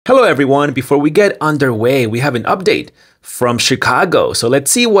Hello everyone, before we get underway, we have an update from Chicago. So let's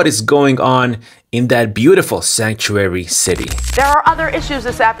see what is going on in that beautiful sanctuary city. There are other issues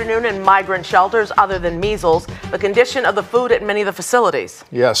this afternoon in migrant shelters other than measles, the condition of the food at many of the facilities.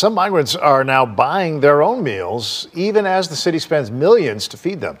 Yeah, some migrants are now buying their own meals, even as the city spends millions to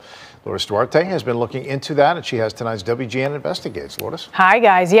feed them. Lourdes Duarte has been looking into that, and she has tonight's WGN Investigates. Lourdes? Hi,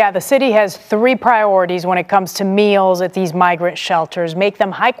 guys. Yeah, the city has three priorities when it comes to meals at these migrant shelters. Make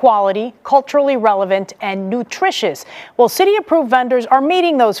them high quality, culturally relevant, and nutritious. Well, city-approved vendors are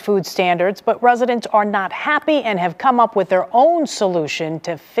meeting those food standards, but residents are not happy and have come up with their own solution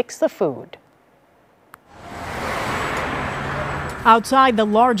to fix the food. Outside the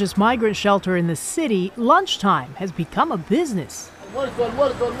largest migrant shelter in the city, lunchtime has become a business.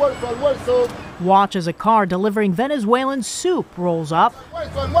 Watch as a car delivering Venezuelan soup rolls up.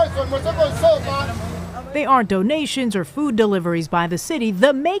 They aren't donations or food deliveries by the city.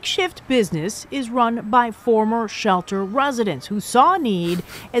 The makeshift business is run by former shelter residents who saw a need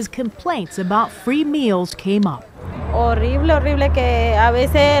as complaints about free meals came up. Horrible que a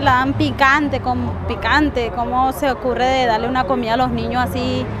veces la dan picante, ¿cómo se ocurre de darle una comida a los niños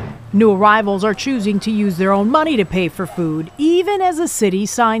así? New arrivals are choosing to use their own money to pay for food, even as the city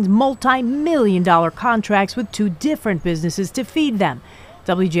signs multi-million-dollar contracts with two different businesses to feed them.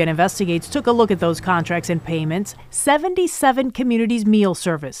 WGN Investigates took a look at those contracts and payments. 77 Communities Meal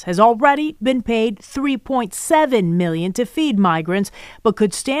Service has already been paid $3.7 million to feed migrants, but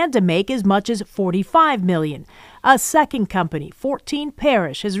could stand to make as much as $45 million. A second company, 14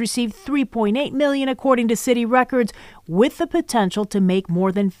 Parish, has received $3.8 million according to city records, with the potential to make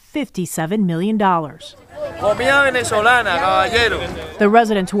more than $57 million. The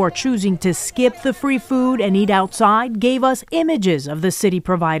residents who are choosing to skip the free food and eat outside gave us images of the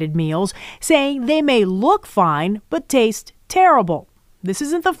city-provided meals, saying they may look fine but taste terrible. This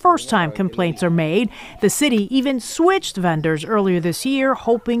isn't the first time complaints are made. The city even switched vendors earlier this year,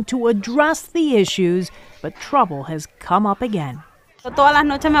 hoping to address the issues, but trouble has come up again. Todas las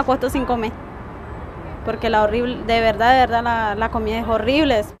noches me acuesto sin comer, porque de verdad la comida es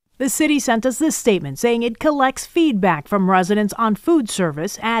horrible. The city sent us this statement saying it collects feedback from residents on food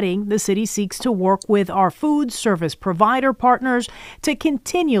service, adding the city seeks to work with our food service provider partners to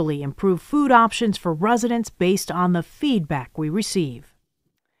continually improve food options for residents based on the feedback we receive.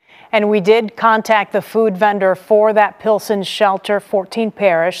 And we did contact the food vendor for that Pilsen shelter, 14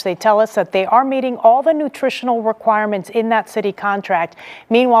 Parish. They tell us that they are meeting all the nutritional requirements in that city contract.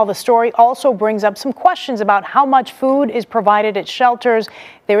 Meanwhile, the story also brings up some questions about how much food is provided at shelters.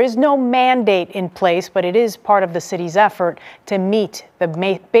 There is no mandate in place, but it is part of the city's effort to meet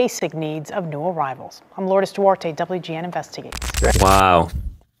the basic needs of new arrivals. I'm Lourdes Duarte, WGN Investigates. Wow.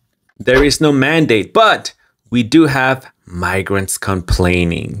 There is no mandate, but we do have migrants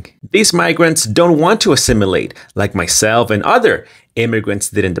complaining. These migrants don't want to assimilate like myself and other immigrants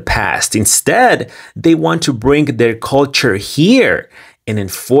did in the past. Instead, they want to bring their culture here and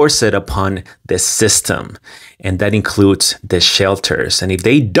enforce it upon the system. And that includes the shelters. And if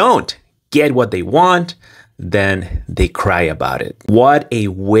they don't get what they want, then they cry about it. What a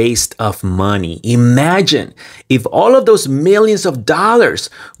waste of money. Imagine if all of those millions of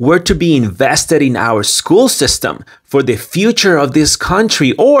dollars were to be invested in our school system for the future of this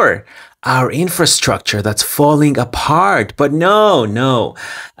country or our infrastructure that's falling apart. But no.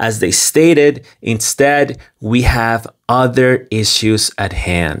 As they stated, instead, we have other issues at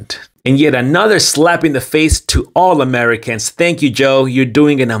hand. And yet another slap in the face to all Americans. Thank you, Joe. You're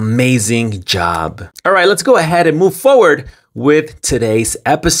doing an amazing job. All right, let's go ahead and move forward with today's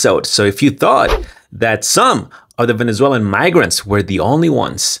episode. So if you thought that some of the Venezuelan migrants were the only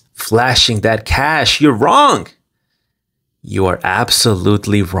ones flashing that cash, you're wrong. You are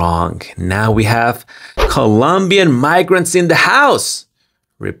absolutely wrong. Now we have Colombian migrants in the house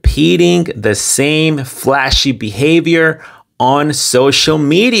repeating the same flashy behavior on social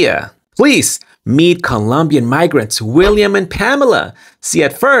media. Please meet Colombian migrants William and Pamela. See,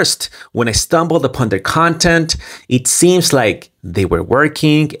 at first, when I stumbled upon their content, it seems like they were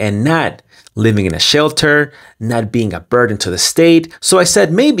working and not living in a shelter, not being a burden to the state. So I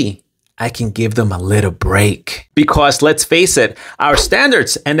said, maybe I can give them a little break. Because let's face it, our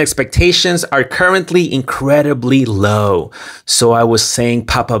standards and expectations are currently incredibly low. So I was saying,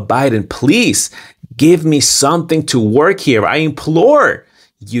 Papa Biden, please give me something to work here. I implore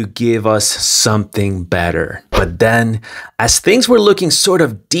you, give us something better. But then, as things were looking sort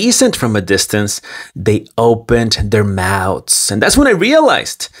of decent from a distance, they opened their mouths. And that's when I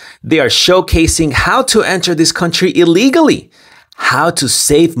realized they are showcasing how to enter this country illegally, how to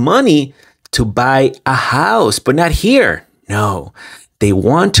save money to buy a house, but not here. No, they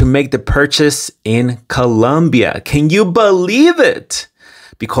want to make the purchase in Colombia. Can you believe it?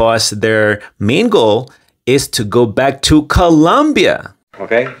 Because their main goal is to go back to Colombia.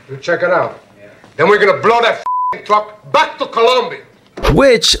 Okay? You check it out. Then we're gonna blow that truck back to Colombia.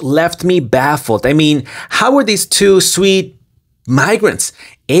 Which left me baffled. I mean, how are these two sweet migrants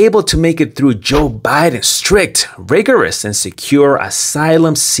able to make it through Joe Biden's strict, rigorous, and secure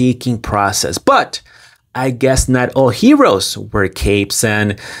asylum-seeking process? But I guess not all heroes wear capes,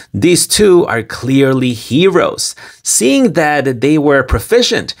 and these two are clearly heroes, seeing that they were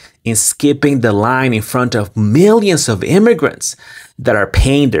proficient in skipping the line in front of millions of immigrants that are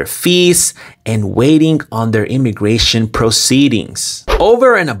paying their fees and waiting on their immigration proceedings.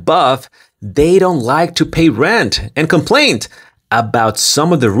 Over and above, they don't like to pay rent and complained about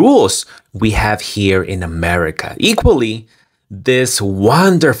some of the rules we have here in America. Equally, this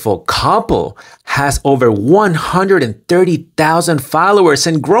wonderful couple has over 130,000 followers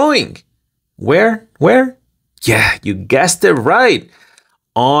and growing. Where? Yeah, you guessed it right.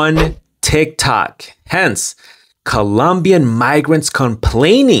 On TikTok. Hence, Colombian migrants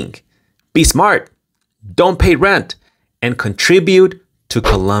complaining. Be smart, don't pay rent, and contribute to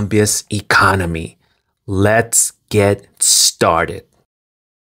Colombia's economy. Let's get started.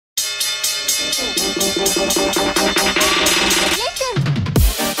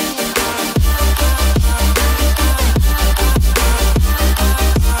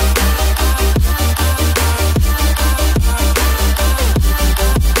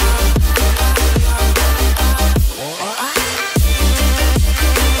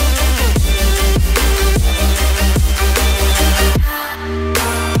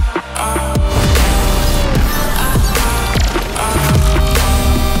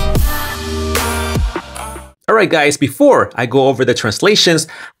 Alright guys, before I go over the translations,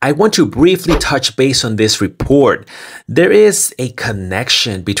 I want to briefly touch base on this report. There is a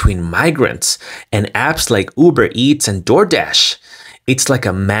connection between migrants and apps like Uber Eats and DoorDash. It's like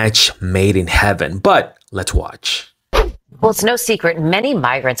a match made in heaven, but let's watch. Well, it's no secret many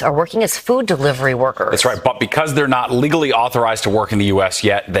migrants are working as food delivery workers. That's right, but because they're not legally authorized to work in the U.S.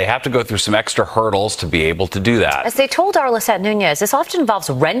 yet, they have to go through some extra hurdles to be able to do that. As they told our Lisette Nunez, this often involves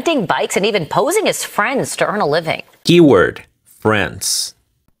renting bikes and even posing as friends to earn a living. Keyword, friends.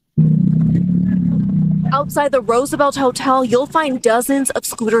 Outside the Roosevelt Hotel, you'll find dozens of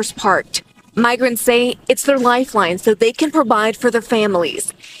scooters parked. Migrants say it's their lifeline so they can provide for their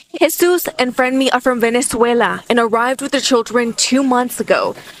families. Jesus and Friendme are from Venezuela and arrived with their children 2 months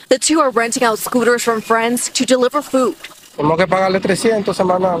ago. The two are renting out scooters from friends to deliver food.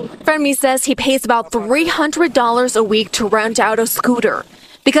 Friendme says he pays about $300 a week to rent out a scooter.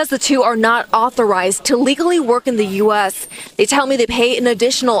 Because the two are not authorized to legally work in the U.S., they tell me they pay an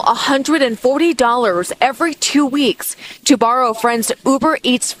additional $140 every 2 weeks to borrow a friend's Uber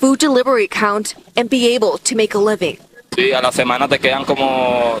Eats food delivery account and be able to make a living. The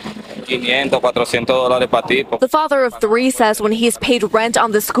father of three says when he's paid rent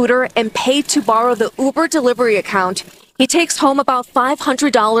on the scooter and paid to borrow the Uber delivery account, he takes home about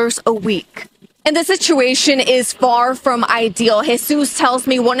 $500 a week. And the situation is far from ideal. Jesus tells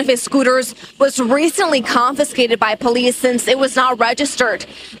me one of his scooters was recently confiscated by police since it was not registered.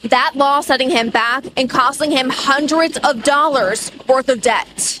 That law setting him back and costing him hundreds of dollars worth of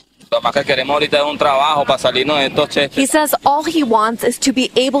debt. He says all he wants is to be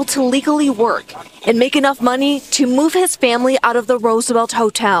able to legally work and make enough money to move his family out of the Roosevelt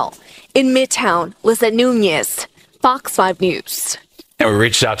Hotel. In Midtown, Lisette Nunez, Fox 5 News. And we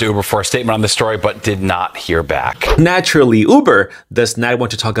reached out to Uber for a statement on this story, but did not hear back. Naturally, Uber does not want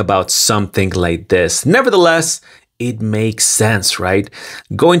to talk about something like this. Nevertheless, it makes sense, right?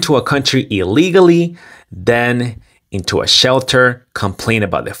 Going to a country illegally, then into a shelter, complain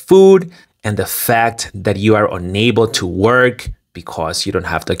about the food and the fact that you are unable to work because you don't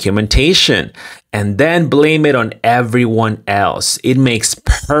have documentation, and then blame it on everyone else. It makes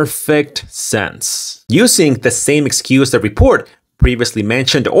perfect sense. Using the same excuse the report previously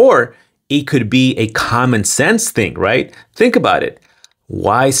mentioned, or it could be a common sense thing, right? Think about it.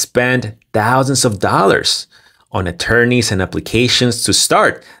 Why spend thousands of dollars on attorneys and applications to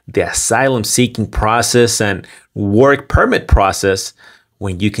start the asylum seeking process and work permit process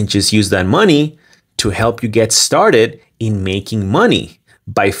when you can just use that money to help you get started in making money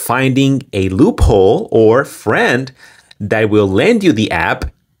by finding a loophole or friend that will lend you the app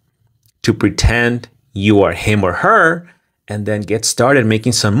to pretend you are him or her, and then get started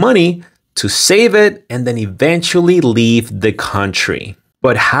making some money to save it and then eventually leave the country.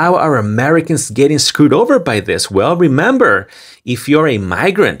 But how are Americans getting screwed over by this? Well, remember, if you're a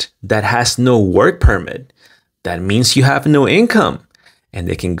migrant that has no work permit, that means you have no income. And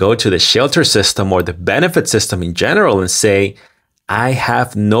they can go to the shelter system or the benefit system in general and say, I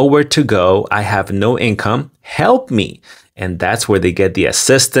have nowhere to go. I have no income. Help me. And that's where they get the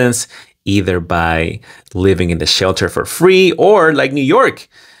assistance, either by living in the shelter for free or, like New York,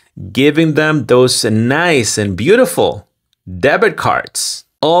 giving them those nice and beautiful debit cards,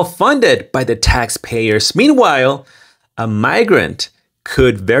 all funded by the taxpayers. Meanwhile, a migrant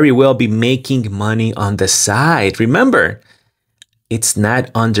could very well be making money on the side. Remember, it's not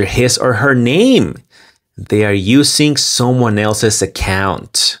under his or her name. They are using someone else's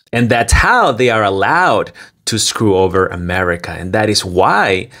account. And that's how they are allowed to screw over America. And that is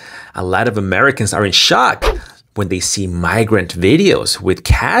why a lot of Americans are in shock when they see migrant videos with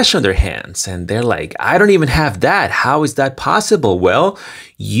cash on their hands. And they're like, I don't even have that. How is that possible? Well,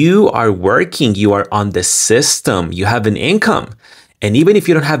 you are working. You are on the system. You have an income. And even if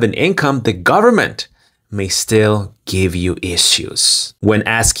you don't have an income, the government may still give you issues when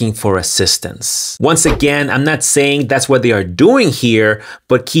asking for assistance. Once again, I'm not saying that's what they are doing here,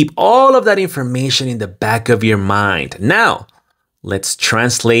 but keep all of that information in the back of your mind. Now, let's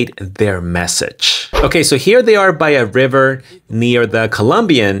translate their message. Okay, so here they are by a river near the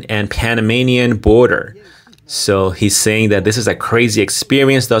Colombian and Panamanian border. So he's saying that this is a crazy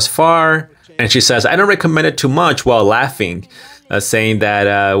experience thus far. And she says, I don't recommend it too much, while laughing, saying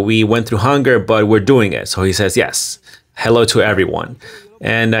that we went through hunger, but we're doing it. So he says, yes, hello to everyone.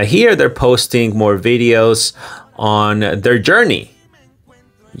 And here they're posting more videos on their journey.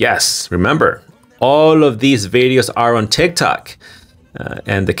 Yes, remember, all of these videos are on TikTok.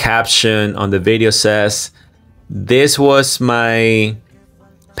 And the caption on the video says, this was my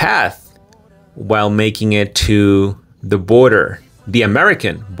path while making it to the border, the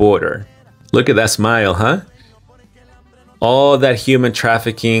American border. Look at that smile, huh? All that human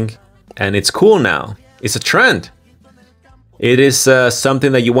trafficking, and it's cool now. It's a trend. It is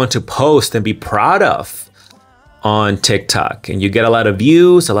something that you want to post and be proud of on TikTok. And you get a lot of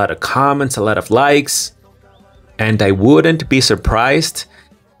views, a lot of comments, a lot of likes. And I wouldn't be surprised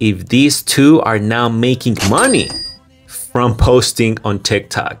if these two are now making money from posting on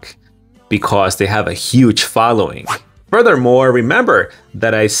TikTok because they have a huge following. Furthermore, remember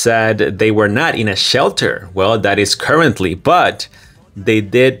that I said they were not in a shelter. Well, that is currently, but they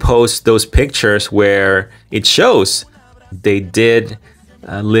did post those pictures where it shows they did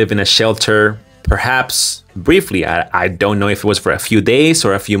live in a shelter, perhaps briefly. I don't know if it was for a few days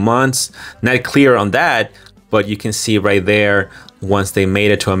or a few months, not clear on that, but you can see right there, once they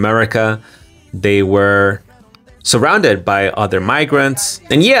made it to America, they were surrounded by other migrants.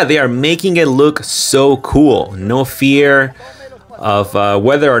 And yeah, they are making it look so cool. No fear of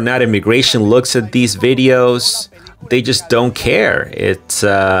whether or not immigration looks at these videos. They just don't care. It's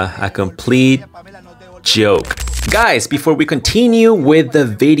a complete joke. Guys, before we continue with the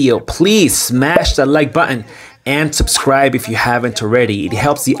video, please smash that like button and subscribe if you haven't already. It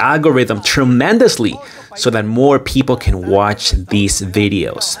helps the algorithm tremendously so that more people can watch these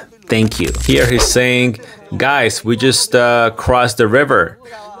videos. Thank you. Here he's saying, guys, we just crossed the river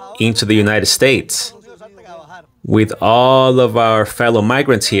into the United States with all of our fellow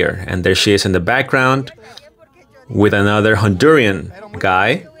migrants here. And there she is in the background with another Honduran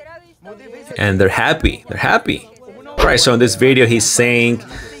guy. And they're happy. They're happy. All right, so in this video, he's saying,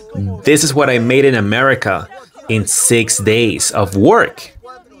 this is what I made in America in 6 days of work.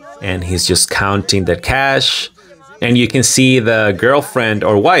 And he's just counting the cash. And you can see the girlfriend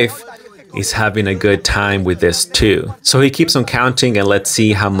or wife is having a good time with this too. So he keeps on counting, and let's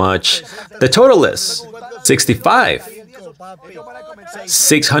see how much the total is. 65.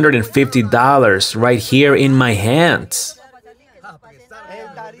 $650 right here in my hands.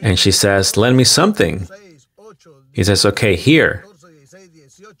 And she says, lend me something. He says, okay, here.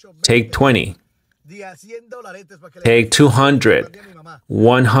 Take 20. Take 200.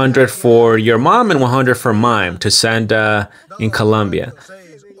 100 for your mom and 100 for mine to send in Colombia.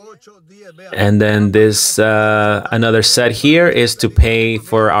 And then this another set here is to pay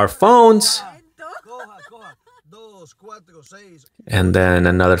for our phones. And then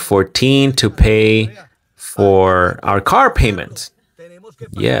another 14 to pay for our car payment.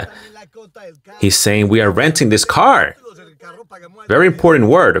 Yeah. He's saying we are renting this car. Very important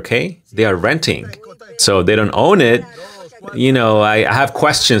word, okay? They are renting. So they don't own it. You know, I have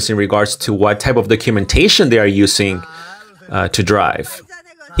questions in regards to what type of documentation they are using to drive.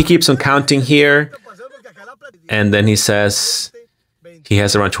 He keeps on counting here. And then he says he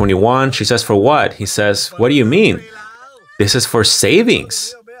has around 21. She says, for what? He says, what do you mean? This is for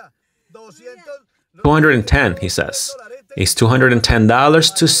savings. 210, he says. It's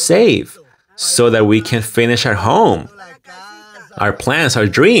 $210 to save so that we can finish our home. our plans, our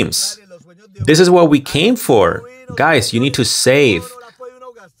dreams. This is what we came for. Guys, you need to save.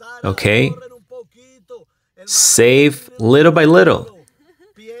 Okay? Save little by little.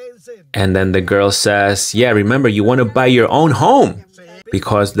 And then the girl says, yeah, remember, you want to buy your own home.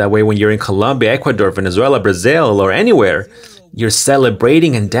 Because that way when you're in Colombia, Ecuador, Venezuela, Brazil, or anywhere, you're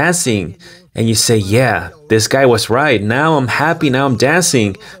celebrating and dancing. And you say, yeah, this guy was right. Now I'm happy. Now I'm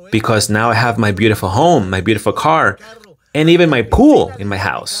dancing because now I have my beautiful home, my beautiful car, and even my pool in my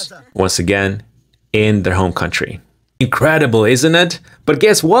house. Once again, in their home country. Incredible, isn't it? But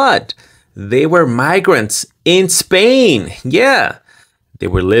guess what? They were migrants in Spain. Yeah, they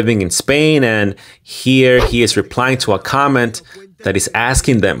were living in Spain. And here he is replying to a comment that is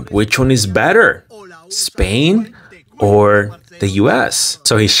asking them, which one is better, Spain or the US?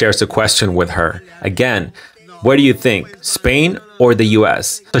 So he shares the question with her. Again, what do you think, Spain or the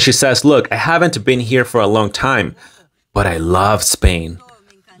US? So she says, look, I haven't been here for a long time, but I love Spain.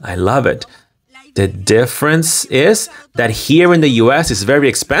 I love it. The difference is that here in the US it's very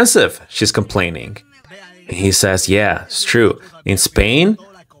expensive, she's complaining. And he says, yeah, it's true. In Spain,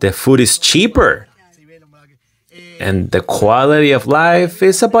 the food is cheaper. And the quality of life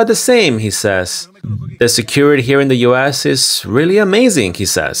is about the same, he says. The security here in the US is really amazing, he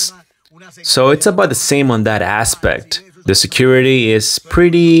says. So it's about the same on that aspect. The security is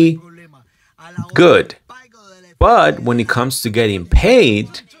pretty good. But when it comes to getting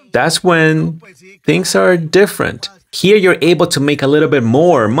paid, that's when things are different. Here you're able to make a little bit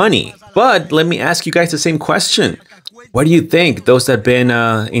more money. But let me ask you guys the same question. What do you think, those that have been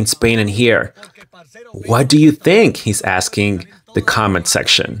in Spain and here? What do you think? He's asking the comment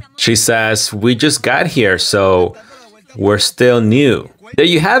section. She says, we just got here, so we're still new. There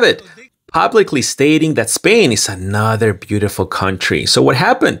you have it. Publicly stating that Spain is another beautiful country. So what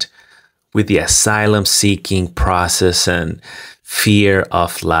happened with the asylum seeking process and fear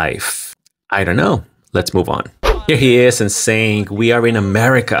of life? I don't know. Let's move on. Here he is and saying, we are in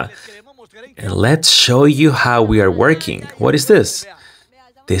America. And let's show you how we are working. What is this?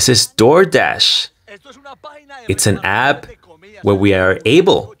 This is DoorDash. It's an app where we are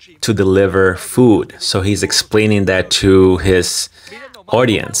able to deliver food. So he's explaining that to his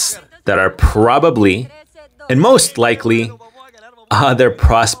audience that are probably and most likely other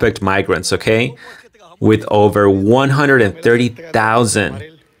prospect migrants, okay? With over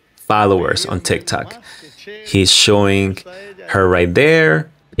 130,000 followers on TikTok. He's showing her right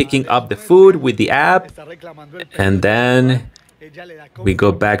there, picking up the food with the app, and then we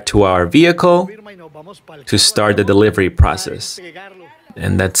go back to our vehicle to start the delivery process.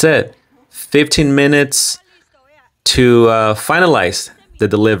 And that's it. 15 minutes to finalize the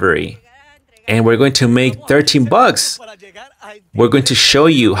delivery. And we're going to make 13 bucks. We're going to show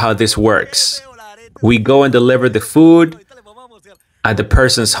you how this works. We go and deliver the food at the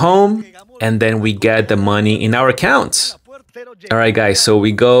person's home, and then we get the money in our accounts. All right, guys, so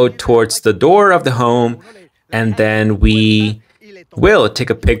we go towards the door of the home, and then we will take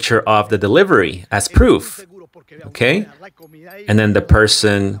a picture of the delivery as proof, okay? And then the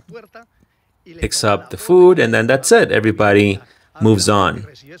person picks up the food, and then that's it. Everybody moves on.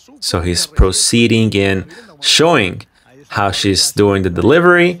 So he's proceeding in showing how she's doing the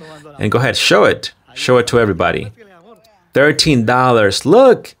delivery. And go ahead, show it. Show it to everybody. $13.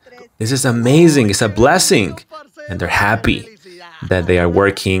 Look, this is amazing. It's a blessing. And they're happy that they are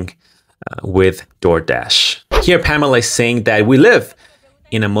working with DoorDash. Here, Pamela is saying that we live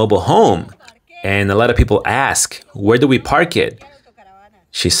in a mobile home. And a lot of people ask, where do we park it?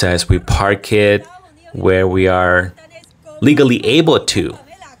 She says we park it where we are legally able to.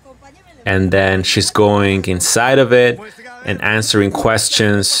 And then she's going inside of it and answering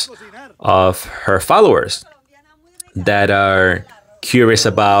questions of her followers that are curious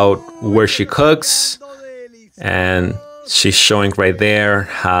about where she cooks. And she's showing right there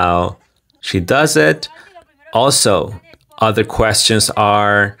how she does it. Also, other questions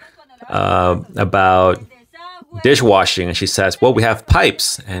are about dishwashing. And she says, well, we have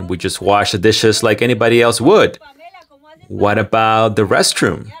pipes and we just wash the dishes like anybody else would. What about the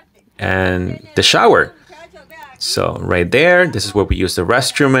restroom and the shower? So right there, this is where we use the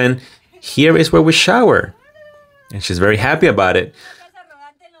restroom, and here is where we shower. And she's very happy about it.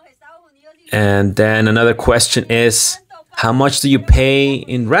 And then another question is, how much do you pay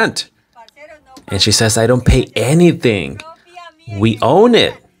in rent? And she says, I don't pay anything. We own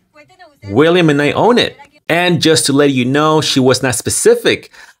it. William and I own it. And just to let you know, she was not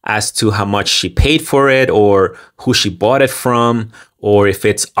specific as to how much she paid for it or who she bought it from or if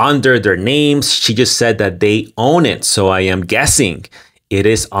it's under their names. She just said that they own it. So I am guessing it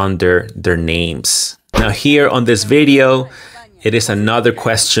is under their names. Now here on this video, it is another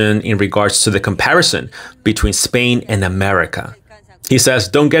question in regards to the comparison between Spain and America. He says,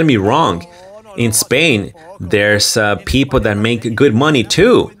 don't get me wrong. In Spain, there's people that make good money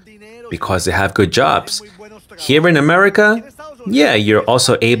too because they have good jobs. Here in America, yeah, you're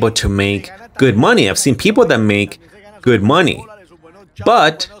also able to make good money. I've seen people that make good money.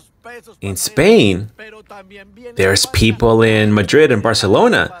 But in Spain, there's people in Madrid and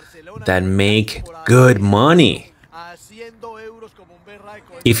Barcelona that make good money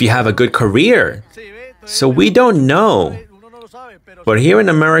if you have a good career. So we don't know. But here in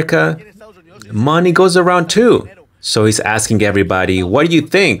America, money goes around too. So he's asking everybody, what do you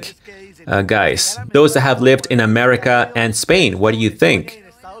think? Guys, those that have lived in America and Spain, what do you think?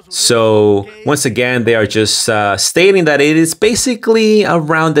 So once again, they are just stating that it is basically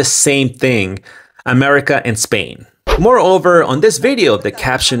around the same thing, America and Spain. Moreover, on this video, the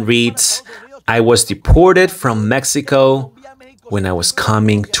caption reads, I was deported from Mexico when I was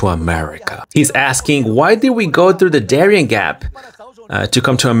coming to America. He's asking, why did we go through the Darien Gap to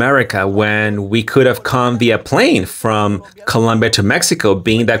come to America when we could have come via plane from Colombia to Mexico,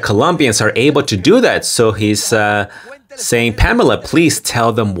 being that Colombians are able to do that? So he's saying, Pamela, please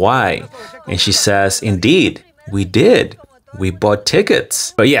tell them why. And she says, indeed, we did. We bought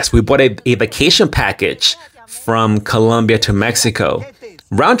tickets. But yes, we bought a vacation package from Colombia to Mexico,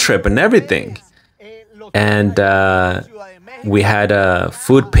 round trip and everything. And we had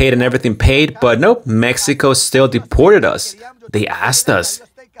food paid and everything paid, but nope, Mexico still deported us. They asked us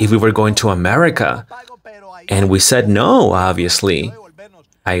if we were going to America, and we said no, obviously.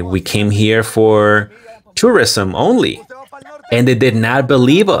 We came here for tourism only, and they did not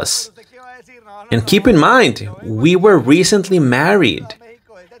believe us. And keep in mind, we were recently married.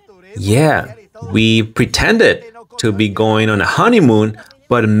 Yeah, we pretended to be going on a honeymoon,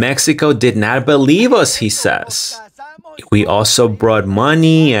 but Mexico did not believe us, he says. We also brought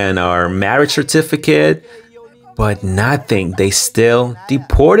money and our marriage certificate, but nothing. They still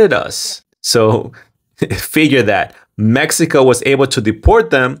deported us. So figure that. Mexico was able to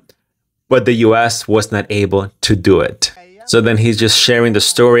deport them, but the US was not able to do it. So then he's just sharing the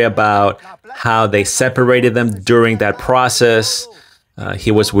story about how they separated them during that process.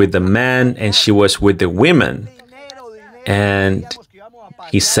 He was with the men and she was with the women. And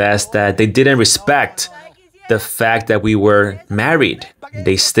he says that they didn't respect the fact that we were married.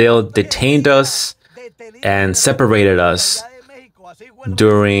 They still detained us and separated us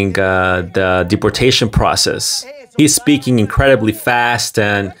during the deportation process. He's speaking incredibly fast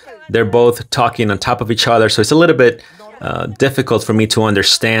and they're both talking on top of each other. So it's a little bit difficult for me to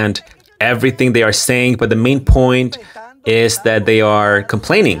understand everything they are saying. But the main point is that they are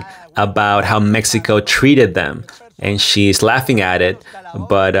complaining about how Mexico treated them. And she's laughing at it,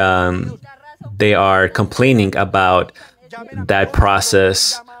 but they are complaining about that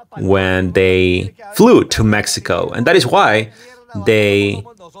process when they flew to Mexico. And that is why they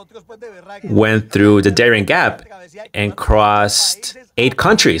went through the Darien Gap and crossed 8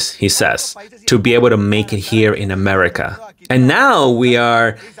 countries, he says, to be able to make it here in America. And now we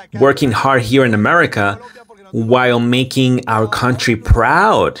are working hard here in America while making our country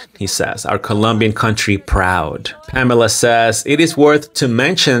proud, he says, our Colombian country proud. Pamela says, it is worth to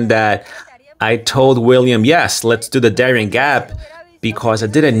mention that I told William, yes, let's do the Darien Gap because I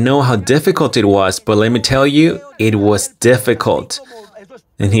didn't know how difficult it was. But let me tell you, it was difficult.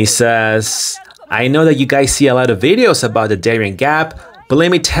 And he says, I know that you guys see a lot of videos about the Darien Gap, but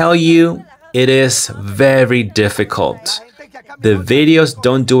let me tell you, it is very difficult. The videos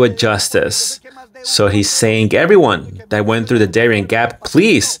don't do it justice. So he's saying, everyone that went through the Darien Gap,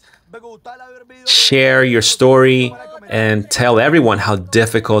 please share your story and tell everyone how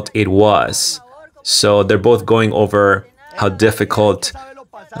difficult it was. So they're both going over how difficult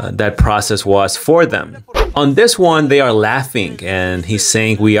that process was for them. On this one, they are laughing and he's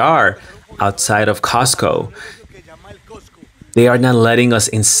saying, we are outside of Costco. They are not letting us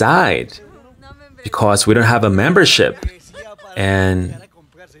inside because we don't have a membership. And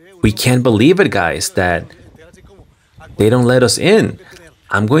we can't believe it, guys, that they don't let us in.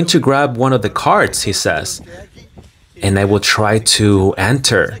 I'm going to grab one of the cards, he says, and I will try to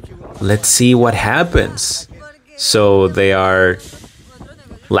enter. Let's see what happens. So they are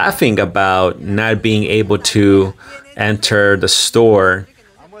laughing about not being able to enter the store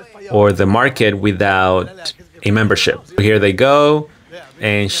or the market without a membership. Here they go,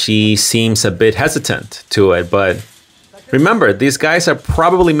 and she seems a bit hesitant to it, but remember, these guys are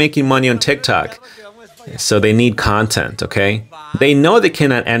probably making money on TikTok, so they need content, okay? They know they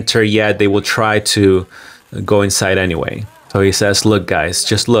cannot enter yet. They will try to go inside anyway. So he says, look, guys,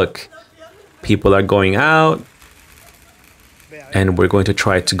 just look. People are going out. and we're going to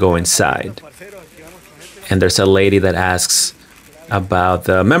try to go inside. And there's a lady that asks about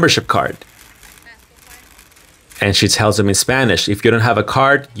the membership card. And she tells him in Spanish, if you don't have a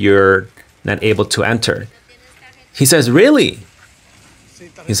card, you're not able to enter. He says, really?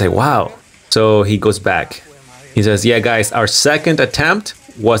 He's like, wow. So he goes back. He says, yeah, guys, our second attempt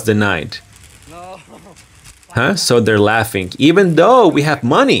was denied. Huh? So they're laughing. Even though we have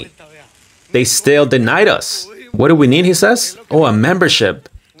money, they still denied us. What do we need, he says? Oh, a membership.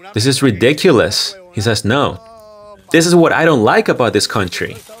 This is ridiculous. He says, no. This is what I don't like about this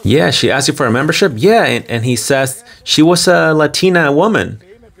country. Yeah, she asked you for a membership? Yeah, and he says she was a Latina woman.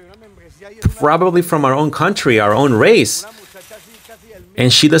 Probably from our own country, our own race.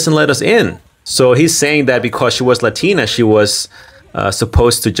 And she doesn't let us in. So he's saying that because she was Latina, she was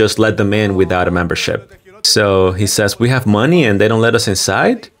supposed to just let them in without a membership. So he says, we have money and they don't let us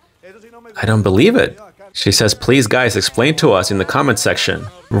inside? I don't believe it. She says, please guys, explain to us in the comment section.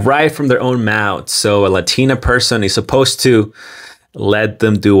 Right from their own mouths. So a Latina person is supposed to let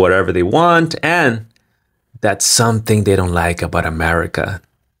them do whatever they want. And that's something they don't like about America,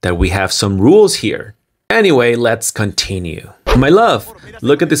 that we have some rules here. Anyway, let's continue. My love,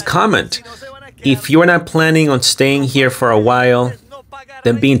 look at this comment. If you're not planning on staying here for a while,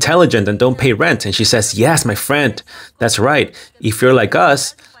 then be intelligent and don't pay rent. And she says, yes, my friend, that's right. If you're like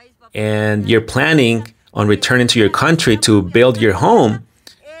us and you're planning on returning to your country to build your home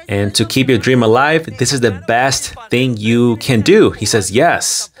and to keep your dream alive, this is the best thing you can do. He says,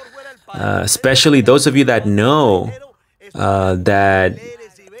 yes, especially those of you that know that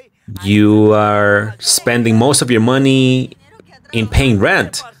you are spending most of your money in paying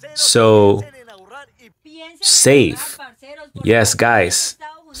rent. So save. Yes, guys,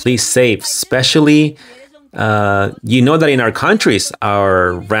 please save. Especially, you know that in our countries,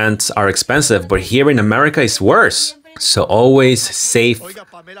 our rents are expensive, but here in America, it's worse. So always save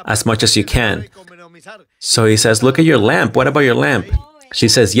as much as you can. So he says, look at your lamp. What about your lamp? She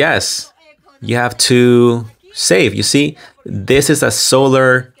says, yes, you have to save. You see, this is a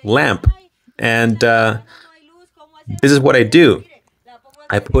solar lamp. And this is what I do.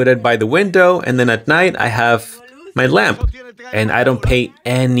 I put it by the window, and then at night I have my lamp. And I don't pay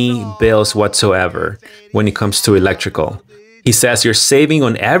any bills whatsoever when it comes to electrical. He says, you're saving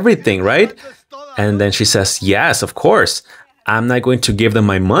on everything, right? And then she says, yes, of course. I'm not going to give them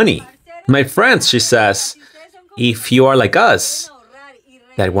my money. My friends, she says, if you are like us,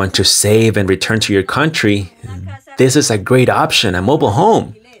 that want to save and return to your country, this is a great option, a mobile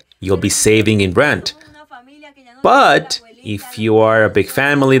home. You'll be saving in rent. But if you are a big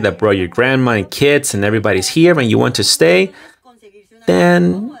family that brought your grandma and kids and everybody's here and you want to stay,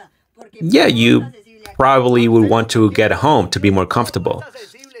 then yeah, you probably would want to get a home to be more comfortable.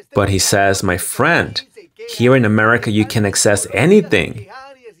 But he says, my friend, here in America, you can access anything.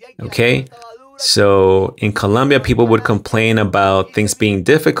 Okay? So in Colombia, people would complain about things being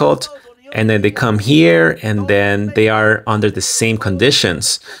difficult, and then they come here and then they are under the same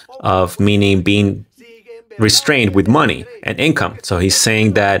conditions of meaning being restrained with money and income. So he's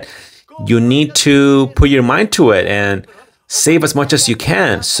saying that you need to put your mind to it and save as much as you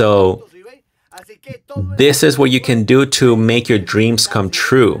can. So this is what you can do to make your dreams come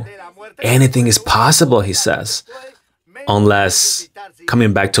true. Anything is possible, he says, unless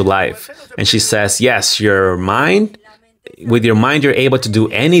coming back to life. And she says, yes, your mind, with your mind, you're able to do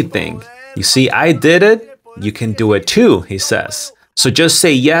anything. You see, I did it. You can do it too, he says. So just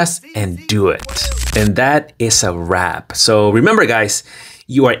say yes and do it. And that is a wrap. So remember, guys,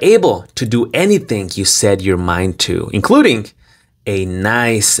 you are able to do anything you set your mind to, including a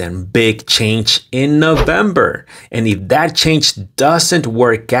nice and big change in November. And if that change doesn't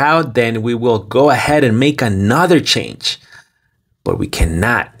work out, then we will go ahead and make another change. But we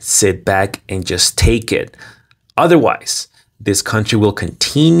cannot sit back and just take it. Otherwise, this country will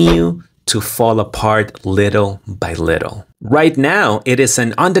continue to fall apart little by little. Right now, it is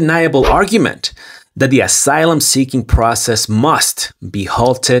an undeniable argument that the asylum-seeking process must be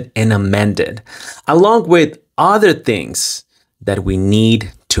halted and amended, along with other things that we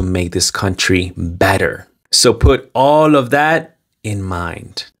need to make this country better. So put all of that in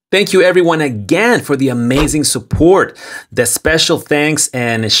mind. Thank you everyone again for the amazing support. The special thanks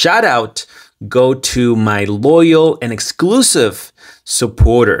and shout out go to my loyal and exclusive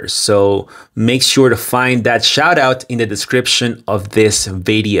supporters. So make sure to find that shout out in the description of this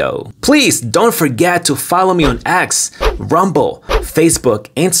video. Please don't forget to follow me on X, Rumble, Facebook,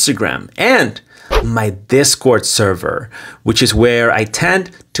 Instagram, and my Discord server, which is where I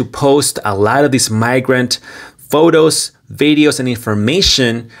tend to post a lot of these migrant photos, videos, and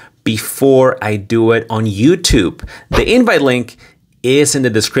information before I do it on YouTube. The invite link is in the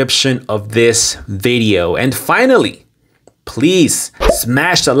description of this video. And finally, please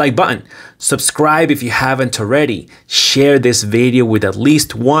smash that like button, subscribe if you haven't already, share this video with at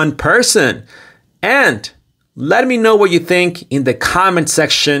least one person, and let me know what you think in the comment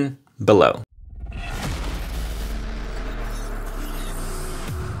section below.